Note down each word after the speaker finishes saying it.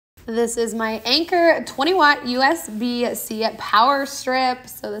This is my Anker 20-watt USB-C power strip.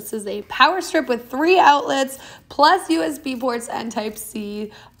 So this is a power strip with 3 outlets plus USB ports and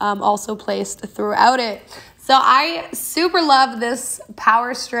Type-C also placed throughout it. So I super love this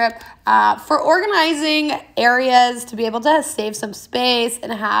power strip for organizing areas, to be able to save some space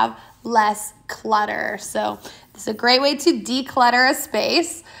and have less clutter. So this is a great way to declutter a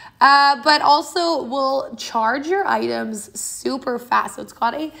space. But also will charge your items super fast. So it's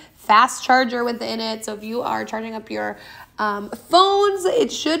got a fast charger within it. So if you are charging up your phones,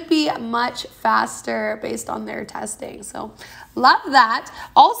 it should be much faster based on their testing. So love that.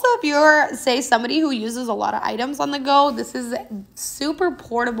 Also, if you're, say, somebody who uses a lot of items on the go, this is super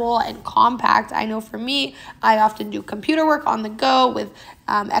portable and compact. I know for me, I often do computer work on the go with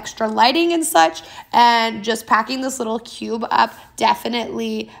extra lighting and such, and just packing this little cube up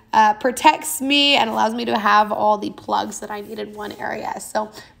definitely protects me and allows me to have all the plugs that I need in one area.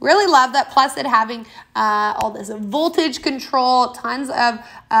 So really love that. Plus it having all this voltage control, tons of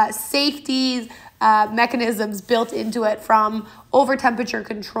safety mechanisms built into it, from over temperature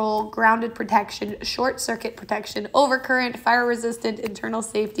control, grounded protection, short circuit protection, overcurrent, fire resistant, internal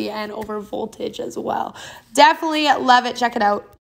safety, and over voltage as well. Definitely love it. Check it out.